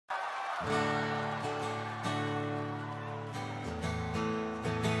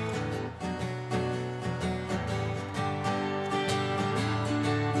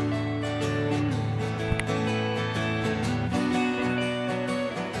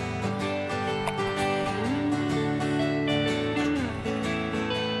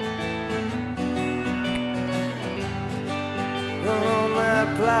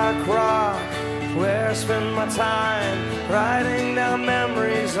Black rock, where I spend my time, writing down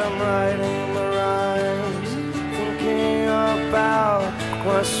memories, I'm writing the rhymes, thinking about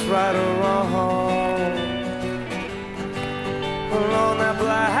what's right or wrong. On that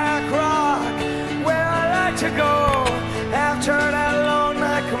black rock, where I like to go, after that long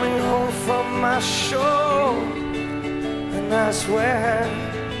night coming home from my show, and that's where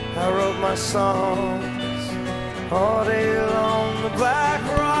I wrote my songs. All day long, the Black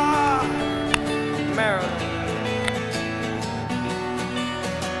Rock, Maryland.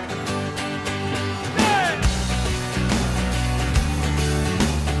 Hey!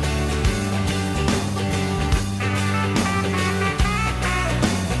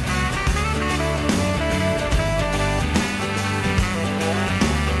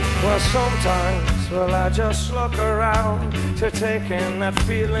 Well, sometimes, well, I just look around to take in that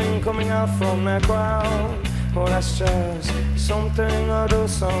feeling coming out from that ground. Oh, that's just something I do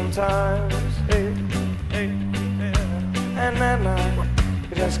sometimes. Hey, hey, yeah. And then I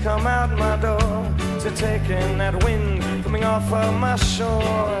just come out my door to take in that wind coming off of my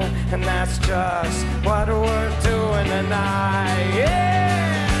shore. And that's just what we're doing tonight.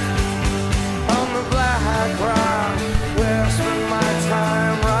 Yeah! On the Black Rock, where I spend my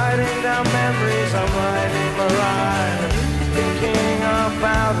time writing down memories, I'm writing a rhyme, thinking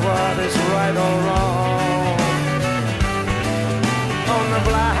about what is right or wrong. On the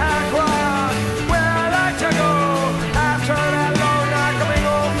Black Rock, where I like to go after that long night coming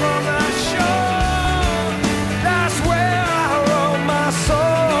home from the show. That's where I wrote my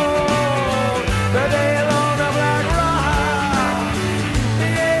song, the day along the Black Rock.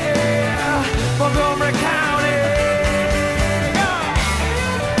 Yeah, Montgomery County.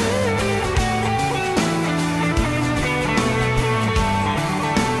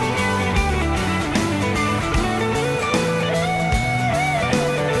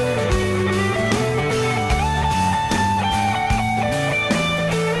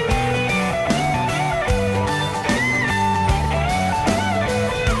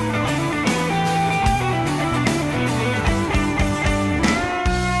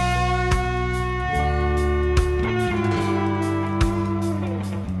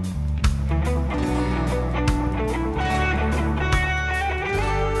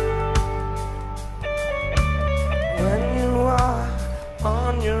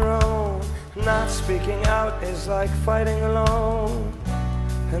 Speaking out is like fighting alone,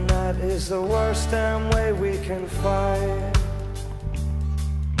 and that is the worst damn way we can fight.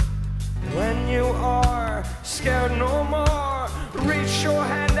 When you are scared no more, reach your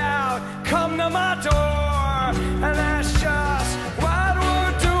hand out, come to my door, and that's just what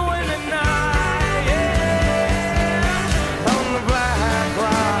we're doing tonight. Yeah, on the Black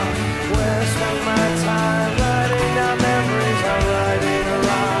Rock, where I spend my time writing down memories, I'm writing a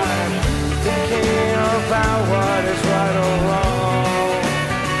rhyme, thinking about what is right or wrong.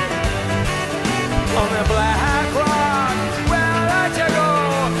 On the Black Rock, where I like to go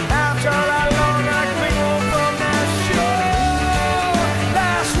after that long night coming home from that show.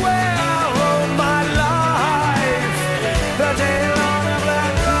 That's where I wrote my life, the day along the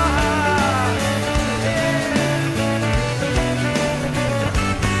Black Rock.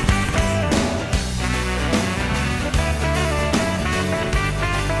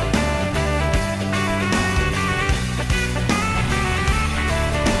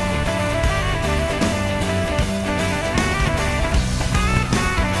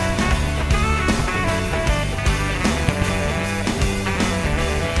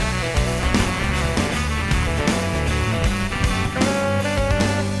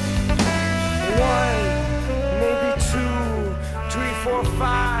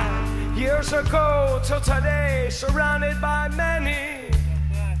 Years ago till today, surrounded by many,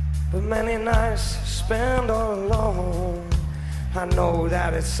 but many nights spent all alone. I know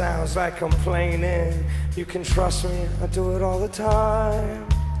that it sounds like complaining. You can trust me, I do it all the time.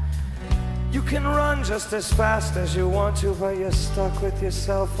 You can run just as fast as you want to, but you're stuck with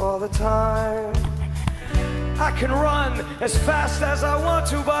yourself all the time. I can run as fast as I want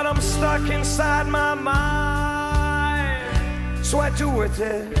to, but I'm stuck inside my mind. So I do with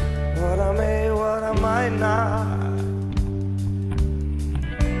it what I may, what I might not.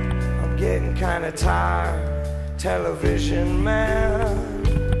 I'm getting kinda tired, television man.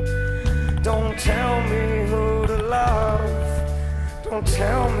 don't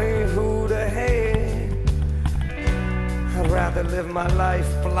tell me who to hate. I'd rather live my life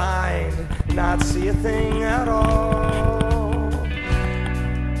blind, not see a thing at all.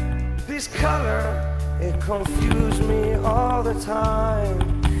 This color, it confused me all the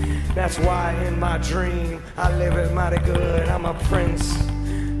time. That's why in my dream I live it mighty good. I'm a prince,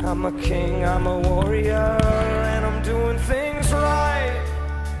 I'm a king, I'm a warrior, and I'm doing things right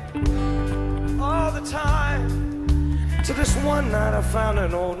all the time. So this one night I found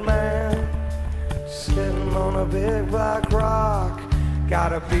an old man sitting on a big black rock,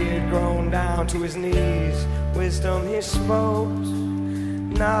 got a beard grown down to his knees. Wisdom he spoke,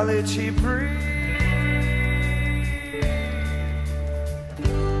 knowledge he breathed.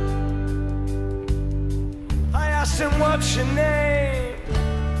 I asked him, what's your name?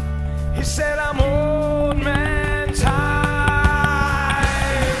 He said, I'm old man time.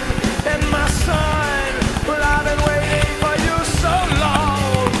 And my son, well, I've been waiting for you so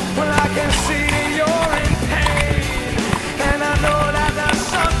long. Well, I can see you're in pain, and I know that there's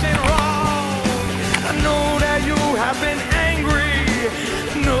something wrong. I know that you have been angry,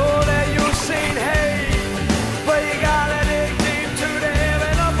 know that you've seen hate, but you gotta dig deep to the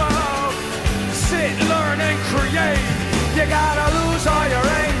heaven above. Sit, learn, and create. You gotta lose all your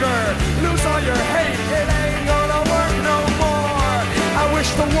anger, lose all your hate. It ain't gonna work no more. I wish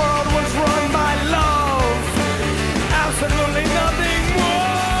the world was run by love, absolutely nothing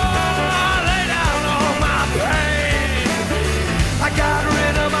more. I lay down all my pain, I got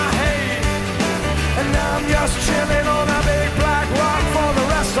rid of my hate, and now I'm just chilling on a big black rock for the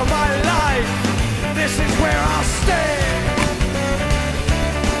rest of my life. This is where I'll stay.